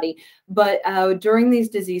mammalian body, but during these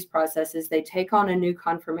disease processes, they take on a new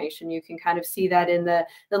conformation. You can kind of see that in the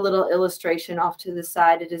little illustration off to the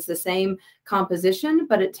side. It is the same composition,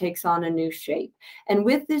 but it takes on a new shape. And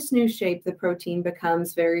with this new shape, the protein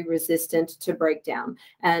becomes very resistant to breakdown.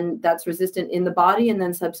 And that's resistant in the body and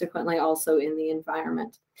then subsequently also in the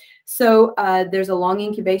environment. So there's a long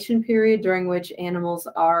incubation period during which animals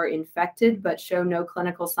are infected but show no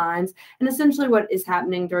clinical signs. And essentially what is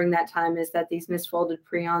happening during that time is that these misfolded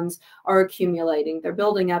prions are accumulating. They're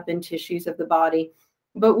building up in tissues of the body.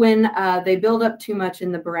 But when they build up too much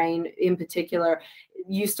in the brain in particular,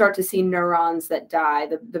 you start to see neurons that die.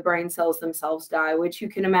 The brain cells themselves die, which you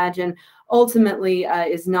can imagine ultimately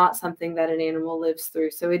is not something that an animal lives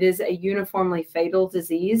through. So it is a uniformly fatal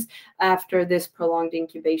disease after this prolonged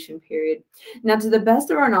incubation period. Now, to the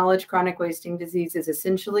best of our knowledge, chronic wasting disease is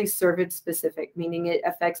essentially cervid specific, meaning it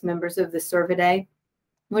affects members of the cervidae,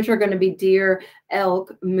 which are going to be deer,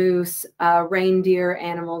 elk, moose, reindeer,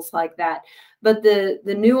 animals like that. But the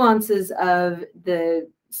nuances of the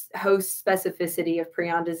host specificity of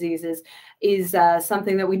prion diseases is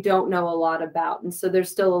something that we don't know a lot about. And so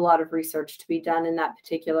there's still a lot of research to be done in that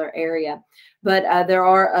particular area. But there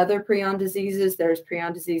are other prion diseases. There's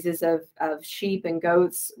prion diseases of sheep and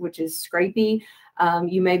goats, which is scrapie.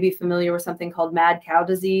 You may be familiar with something called mad cow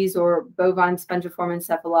disease or bovine spongiform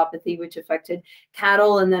encephalopathy, which affected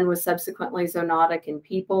cattle and then was subsequently zoonotic in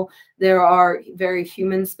people. There are very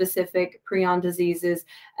human-specific prion diseases.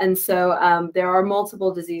 And so there are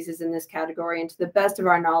multiple diseases in this category. And to the best of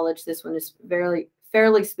our knowledge, this one is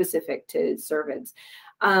fairly specific to cervids.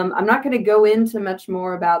 I'm not going to go into much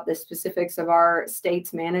more about the specifics of our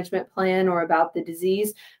state's management plan or about the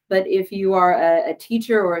disease, but if you are a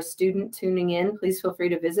teacher or a student tuning in, please feel free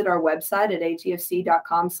to visit our website at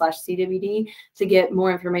agfc.com/CWD to get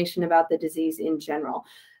more information about the disease in general.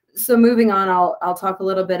 So moving on, I'll talk a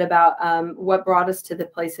little bit about what brought us to the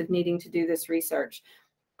place of needing to do this research.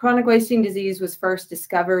 Chronic wasting disease was first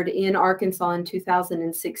discovered in Arkansas in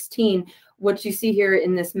 2016. What you see here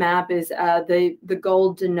in this map is the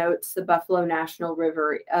gold denotes the Buffalo National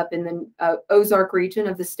River up in the Ozark region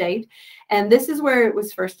of the state. And this is where it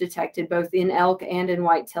was first detected, both in elk and in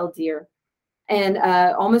whitetail deer. And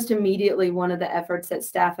almost immediately, one of the efforts that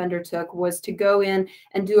staff undertook was to go in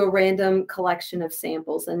and do a random collection of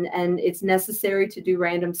samples. And it's necessary to do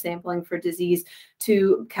random sampling for disease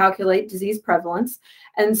to calculate disease prevalence.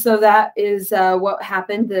 And so that is what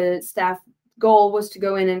happened. The staff goal was to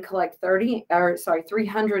go in and collect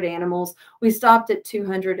 300 animals. We stopped at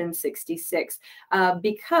 266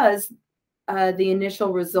 because the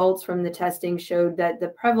initial results from the testing showed that the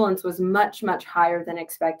prevalence was much, much higher than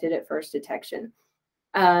expected at first detection.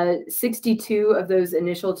 62 of those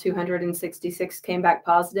initial 266 came back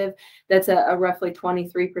positive. That's a roughly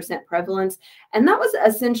 23% prevalence. And that was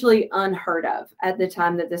essentially unheard of at the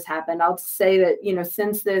time that this happened. I'll say that,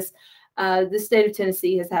 since this, the state of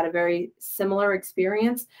Tennessee has had a very similar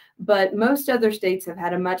experience, but most other states have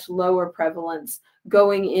had a much lower prevalence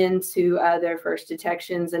going into their first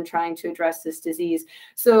detections and trying to address this disease.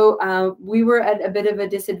 So we were at a bit of a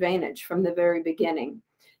disadvantage from the very beginning.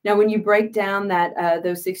 Now, when you break down that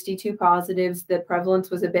those 62 positives, the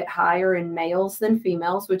prevalence was a bit higher in males than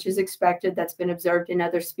females, which is expected. That's been observed in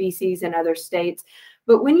other species and other states.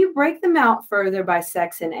 But when you break them out further by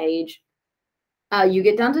sex and age, you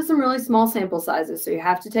get down to some really small sample sizes, so you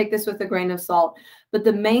have to take this with a grain of salt. But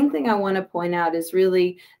the main thing I want to point out is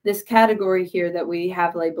really this category here that we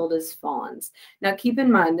have labeled as fawns. Now, keep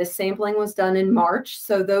in mind, this sampling was done in March,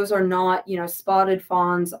 so those are not, spotted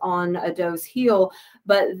fawns on a doe's heel,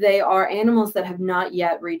 but they are animals that have not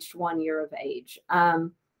yet reached 1 year of age.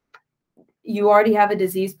 You already have a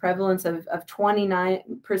disease prevalence of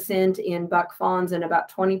 29% in buck fawns and about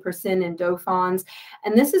 20% in doe fawns.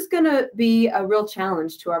 And this is going to be a real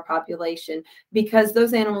challenge to our population because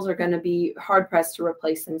those animals are going to be hard pressed to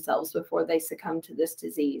replace themselves before they succumb to this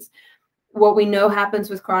disease. What we know happens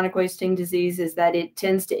with chronic wasting disease is that it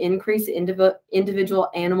tends to increase individual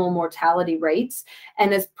animal mortality rates.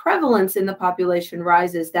 And as prevalence in the population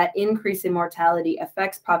rises, that increase in mortality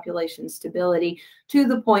affects population stability to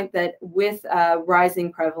the point that with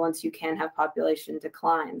rising prevalence, you can have population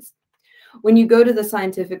declines. When you go to the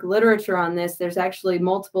scientific literature on this, there's actually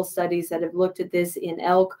multiple studies that have looked at this in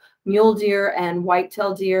elk, mule deer, and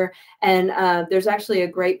whitetail deer. And there's actually a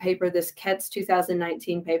great paper, this Ketz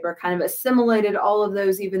 2019 paper, kind of assimilated all of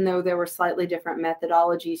those, even though there were slightly different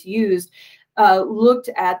methodologies used, looked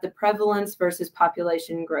at the prevalence versus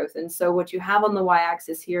population growth. And so what you have on the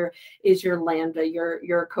y-axis here is your lambda,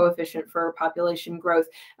 your coefficient for population growth.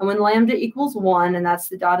 And when lambda equals 1, and that's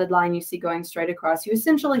the dotted line you see going straight across, you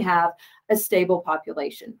essentially have a stable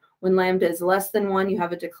population. When lambda is less than 1, you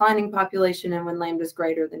have a declining population, and when lambda is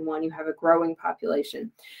greater than 1, you have a growing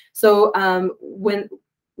population. So when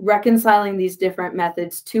reconciling these different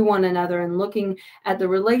methods to one another and looking at the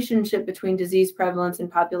relationship between disease prevalence and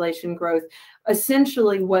population growth,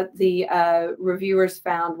 essentially what the reviewers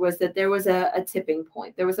found was that there was a tipping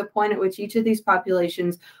point. There was a point at which each of these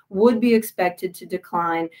populations would be expected to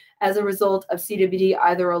decline as a result of CWD,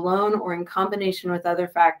 either alone or in combination with other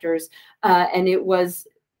factors, and it was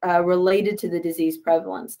related to the disease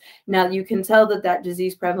prevalence. Now, you can tell that that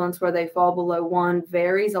disease prevalence where they fall below 1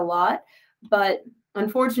 varies a lot, but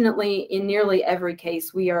unfortunately, in nearly every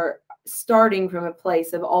case, we are starting from a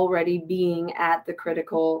place of already being at the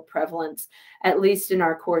critical prevalence, at least in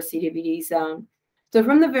our core CWD zone. So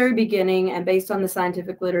from the very beginning, and based on the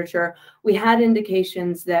scientific literature, we had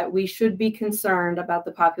indications that we should be concerned about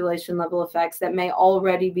the population level effects that may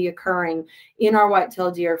already be occurring in our whitetail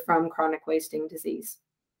deer from chronic wasting disease.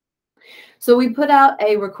 So we put out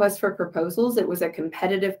a request for proposals. It was a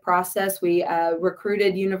competitive process. We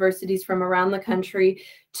recruited universities from around the country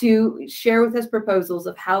to share with us proposals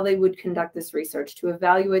of how they would conduct this research to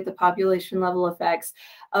evaluate the population level effects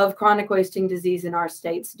of chronic wasting disease in our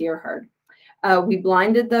state's deer herd. We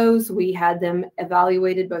blinded those. We had them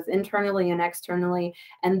evaluated both internally and externally.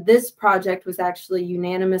 And this project was actually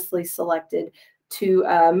unanimously selected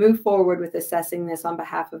to move forward with assessing this on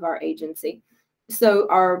behalf of our agency. So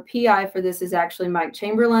our PI for this is actually Mike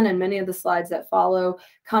Chamberlain, and many of the slides that follow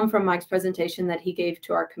come from Mike's presentation that he gave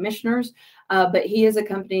to our commissioners. But he is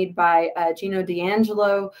accompanied by Gino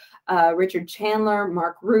D'Angelo, Richard Chandler,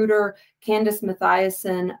 Mark Reuter, Candace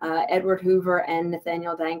Mathiasen, Edward Hoover, and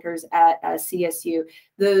Nathaniel Dankers at CSU.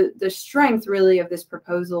 The strength really of this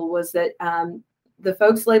proposal was that the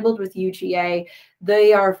folks labeled with UGA,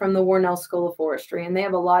 they are from the Warnell School of Forestry, and they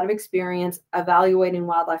have a lot of experience evaluating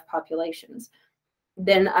wildlife populations.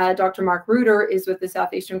 Then Dr. Mark Reuter is with the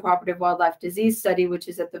Southeastern Cooperative Wildlife Disease Study, which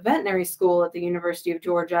is at the veterinary school at the University of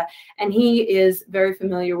Georgia, and he is very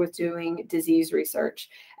familiar with doing disease research.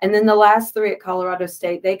 And then the last three at Colorado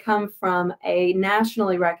State, they come from a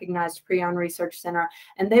nationally recognized prion research center,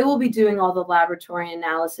 and they will be doing all the laboratory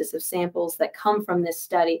analysis of samples that come from this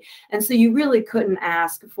study. And so you really couldn't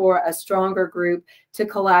ask for a stronger group to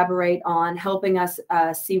collaborate on helping us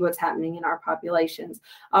see what's happening in our populations.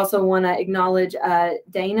 I also want to acknowledge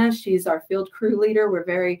Dana. She's our field crew leader. We're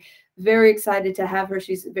very, very excited to have her.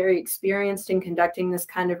 She's very experienced in conducting this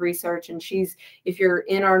kind of research. And she's, if you're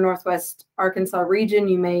in our Northwest Arkansas region,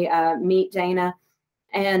 you may meet Dana.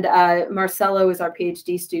 And Marcelo is our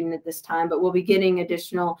PhD student at this time, but we'll be getting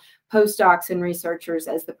additional postdocs and researchers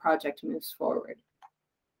as the project moves forward.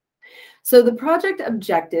 So the project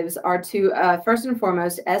objectives are to, first and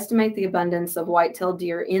foremost, estimate the abundance of whitetail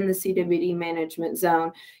deer in the CWD management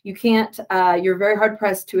zone. You can't, you're very hard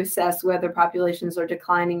pressed to assess whether populations are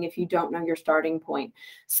declining if you don't know your starting point.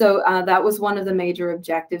 So that was one of the major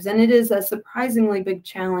objectives. And it is a surprisingly big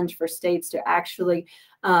challenge for states to actually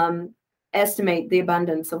estimate the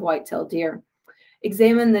abundance of whitetail deer.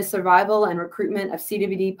 Examine the survival and recruitment of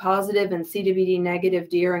CWD positive and CWD negative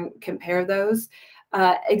deer and compare those.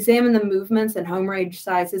 Examine the movements and home range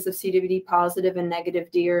sizes of CWD positive and negative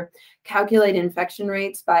deer, calculate infection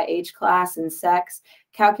rates by age class and sex,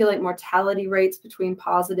 calculate mortality rates between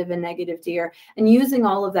positive and negative deer. And using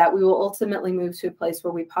all of that, we will ultimately move to a place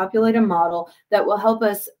where we populate a model that will help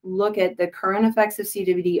us look at the current effects of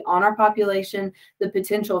CWD on our population, the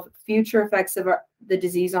potential future effects of the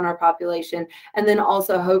disease on our population, and then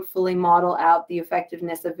also hopefully model out the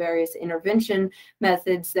effectiveness of various intervention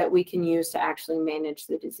methods that we can use to actually manage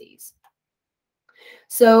the disease.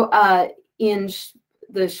 So in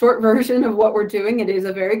the short version of what we're doing, it is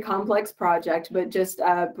a very complex project, but just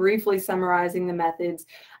briefly summarizing the methods,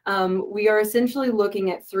 we are essentially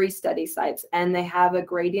looking at 3 study sites, and they have a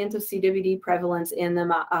gradient of CWD prevalence in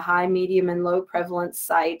them, a high, medium, and low prevalence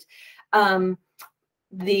site.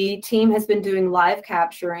 The team has been doing live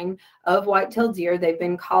capturing of whitetail deer. They've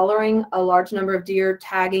been collaring a large number of deer,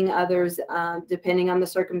 tagging others, depending on the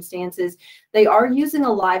circumstances. They are using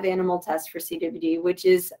a live animal test for CWD, which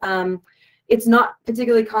is it's not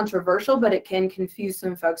particularly controversial, but it can confuse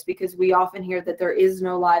some folks because we often hear that there is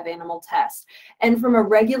no live animal test. And from a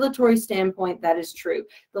regulatory standpoint, that is true.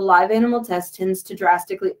 The live animal test tends to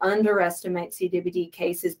drastically underestimate CWD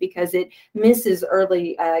cases because it misses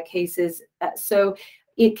early cases. So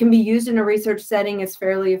it can be used in a research setting. It's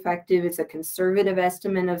fairly effective. It's a conservative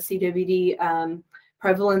estimate of CWD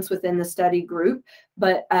prevalence within the study group,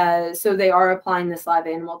 but so they are applying this live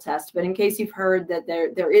animal test. But in case you've heard that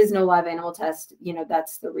there is no live animal test, you know,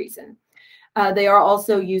 that's the reason. They are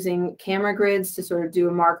also using camera grids to sort of do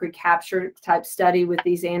a mark recapture type study with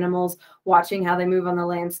these animals, watching how they move on the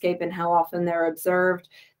landscape and how often they're observed.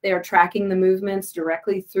 They are tracking the movements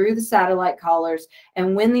directly through the satellite collars.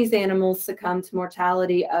 And when these animals succumb to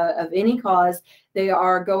mortality of any cause, they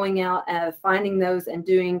are going out finding those and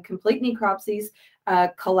doing complete necropsies,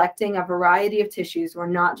 collecting a variety of tissues. We're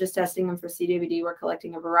not just testing them for CWD. We're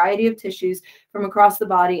collecting a variety of tissues from across the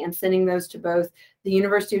body and sending those to both the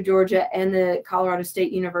University of Georgia and the Colorado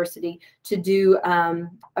State University to do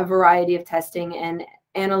a variety of testing and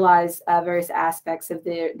analyze various aspects of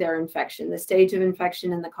their infection, the stage of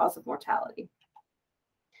infection and the cause of mortality.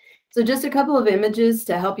 So just a couple of images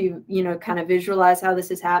to help you, kind of visualize how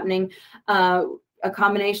this is happening. A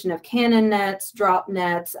combination of cannon nets, drop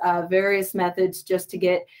nets, various methods just to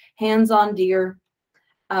get hands on deer.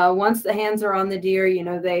 Once the hands are on the deer,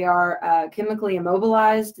 they are chemically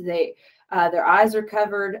immobilized. Their eyes are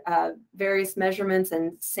covered, various measurements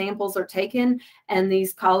and samples are taken, and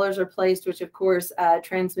these collars are placed, which of course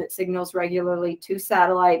transmit signals regularly to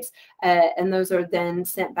satellites, and those are then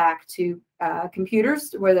sent back to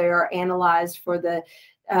computers where they are analyzed for the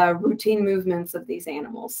routine movements of these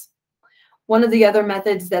animals. One of the other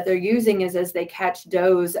methods that they're using is as they catch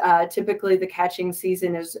does. Typically the catching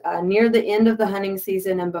season is near the end of the hunting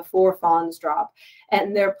season and before fawns drop.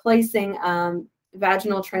 And they're placing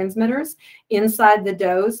vaginal transmitters inside the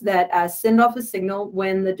does that send off a signal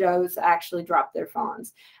when the does actually drop their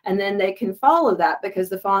fawns. And then they can follow that because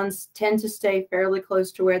the fawns tend to stay fairly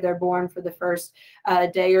close to where they're born for the first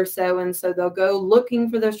day or so. And so they'll go looking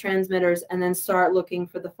for those transmitters and then start looking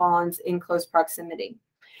for the fawns in close proximity.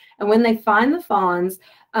 And when they find the fawns,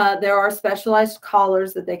 there are specialized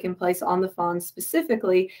collars that they can place on the fawns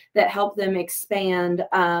specifically that help them expand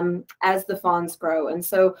as the fawns grow. And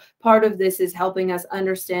so part of this is helping us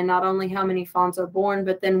understand not only how many fawns are born,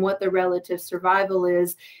 but then what the relative survival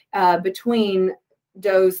is between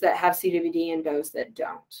does that have CWD and does that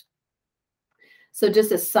don't. So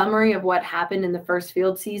just a summary of what happened in the first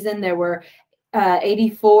field season. There were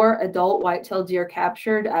 84 adult whitetail deer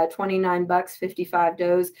captured, 29 bucks, 55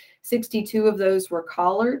 does. 62 of those were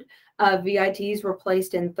collared. VITs were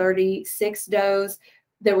placed in 36 does.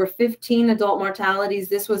 There were 15 adult mortalities.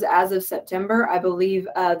 This was as of September. I believe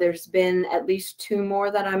there's been at least 2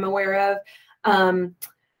 more that I'm aware of.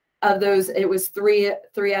 Of those, it was 3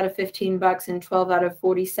 out of 15 bucks and 12 out of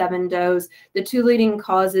 47 does. The 2 leading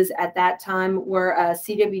causes at that time were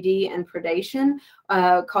CWD and predation,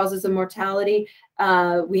 causes of mortality.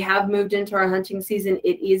 We have moved into our hunting season.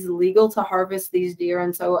 It is legal to harvest these deer,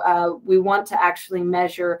 and so we want to actually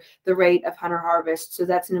measure the rate of hunter harvest. So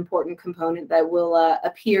that's an important component that will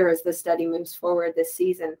appear as the study moves forward this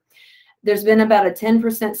season. There's been about a 10%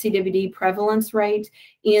 CWD prevalence rate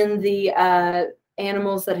in the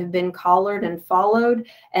animals that have been collared and followed,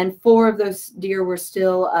 and 4 of those deer were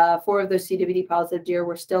still 4 of those CWD positive deer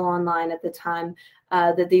were still online at the time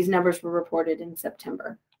that these numbers were reported in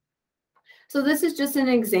September. So this is just an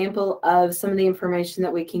example of some of the information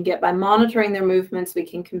that we can get by monitoring their movements. We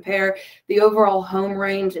can compare the overall home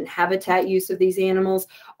range and habitat use of these animals.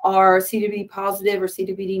 Are CWD positive or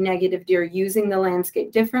CWD negative deer using the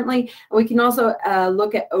landscape differently? And we can also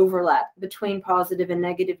look at overlap between positive and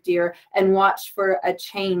negative deer and watch for a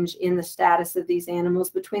change in the status of these animals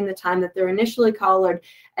between the time that they're initially collared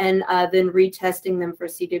and then retesting them for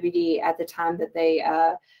CWD at the time that they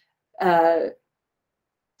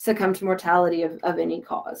succumb to mortality of any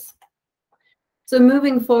cause. So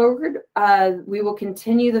moving forward, we will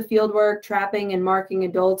continue the field work, trapping and marking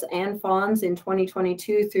adults and fawns in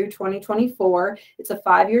 2022 through 2024. It's a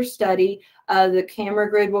 5-year study. The camera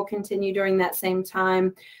grid will continue during that same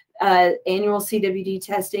time. Annual CWD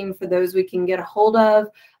testing for those we can get a hold of,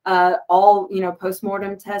 all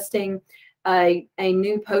post-mortem testing. A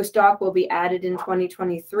new postdoc will be added in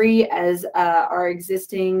 2023 as our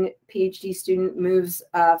existing PhD student moves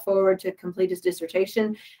forward to complete his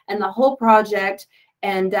dissertation. And the whole project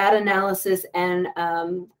and data analysis and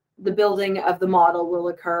the building of the model will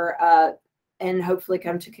occur and hopefully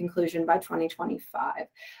come to conclusion by 2025.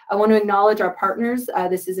 I want to acknowledge our partners.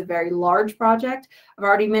 This is a very large project. I've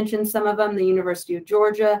already mentioned some of them: the University of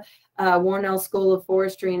Georgia, Warnell School of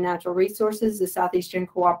Forestry and Natural Resources, the Southeastern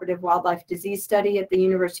Cooperative Wildlife Disease Study at the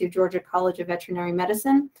University of Georgia College of Veterinary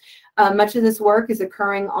Medicine. Much of this work is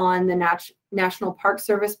occurring on the National Park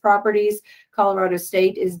Service properties. Colorado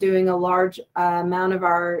State is doing a large amount of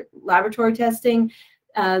our laboratory testing.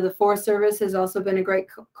 The Forest Service has also been a great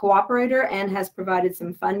cooperator and has provided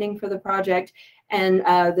some funding for the project. And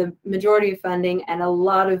the majority of funding and a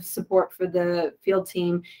lot of support for the field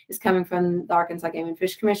team is coming from the Arkansas Game and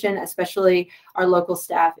Fish Commission, especially our local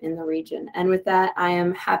staff in the region. And with that, I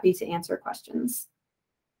am happy to answer questions.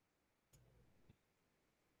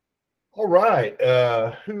 All right.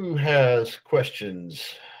 Who has questions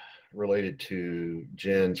related to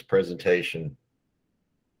Jen's presentation?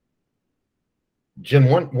 Jen,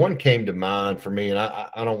 one came to mind for me, and I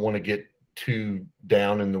don't want to get too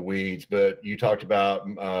down in the weeds, but you talked about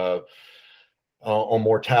on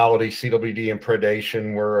mortality, CWD and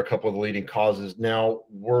predation were a couple of the leading causes. Now,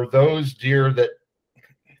 were those deer that,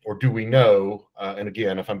 or do we know, and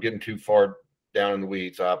again, if I'm getting too far down in the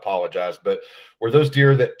weeds, I apologize, but were those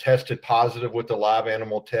deer that tested positive with the live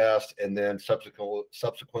animal test and then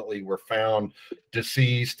subsequently were found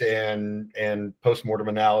deceased and postmortem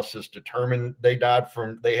analysis determined they had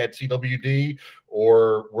CWD,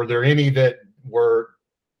 or were there any that were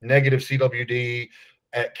negative CWD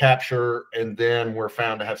at capture and then were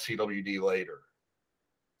found to have CWD later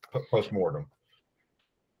postmortem?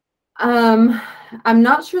 I'm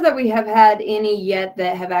not sure that we have had any yet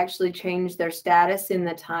that have actually changed their status in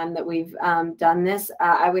the time that we've done this.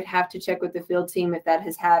 I would have to check with the field team if that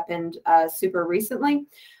has happened super recently.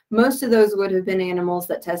 Most of those would have been animals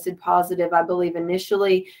that tested positive, I believe,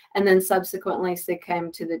 initially, and then subsequently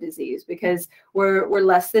succumbed to the disease, because we're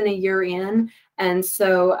less than a year in. And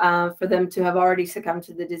so for them to have already succumbed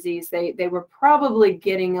to the disease, they were probably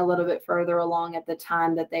getting a little bit further along at the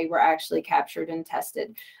time that they were actually captured and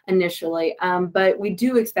tested initially. But we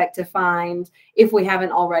do expect to find, if we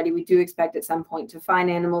haven't already, we do expect at some point to find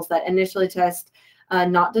animals that initially test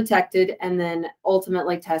not detected and then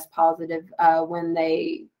ultimately test positive when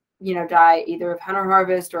they die either of hunter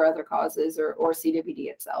harvest or other causes or CWD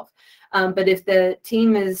itself. But if the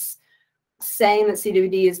team is saying that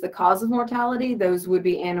CWD is the cause of mortality, those would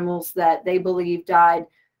be animals that they believe died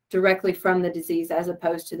directly from the disease, as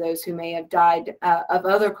opposed to those who may have died of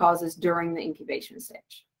other causes during the incubation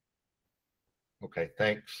stage. Okay,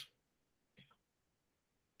 thanks.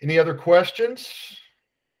 Any other questions?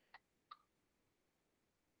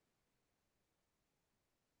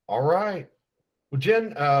 All right. Well,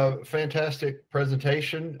 Jen, fantastic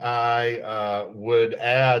presentation. I would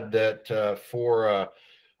add that for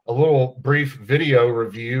a little brief video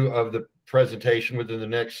review of the presentation within the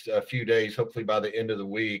next few days, hopefully by the end of the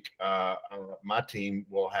week, my team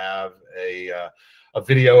will have a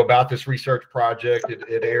video about this research project.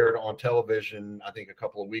 It aired on television, I think, a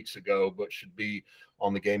couple of weeks ago, but should be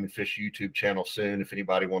on the Game and Fish YouTube channel soon if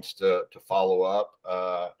anybody wants to follow up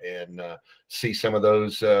and see some of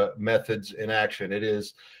those methods in action. It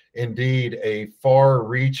is indeed a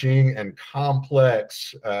far-reaching and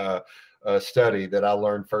complex study that I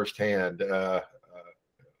learned firsthand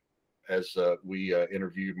as we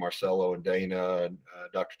interviewed Marcelo and Dana and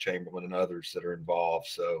Dr. Chamberlain and others that are involved.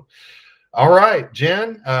 So, all right,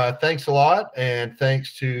 Jen, thanks a lot. And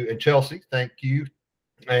thanks to, and Chelsea, thank you.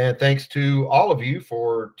 And thanks to all of you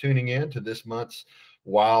for tuning in to this month's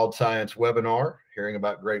Wild Science webinar, hearing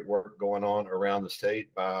about great work going on around the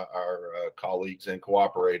state by our colleagues and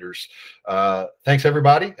cooperators. Thanks,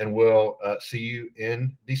 everybody, and we'll see you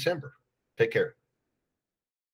in December. Take care.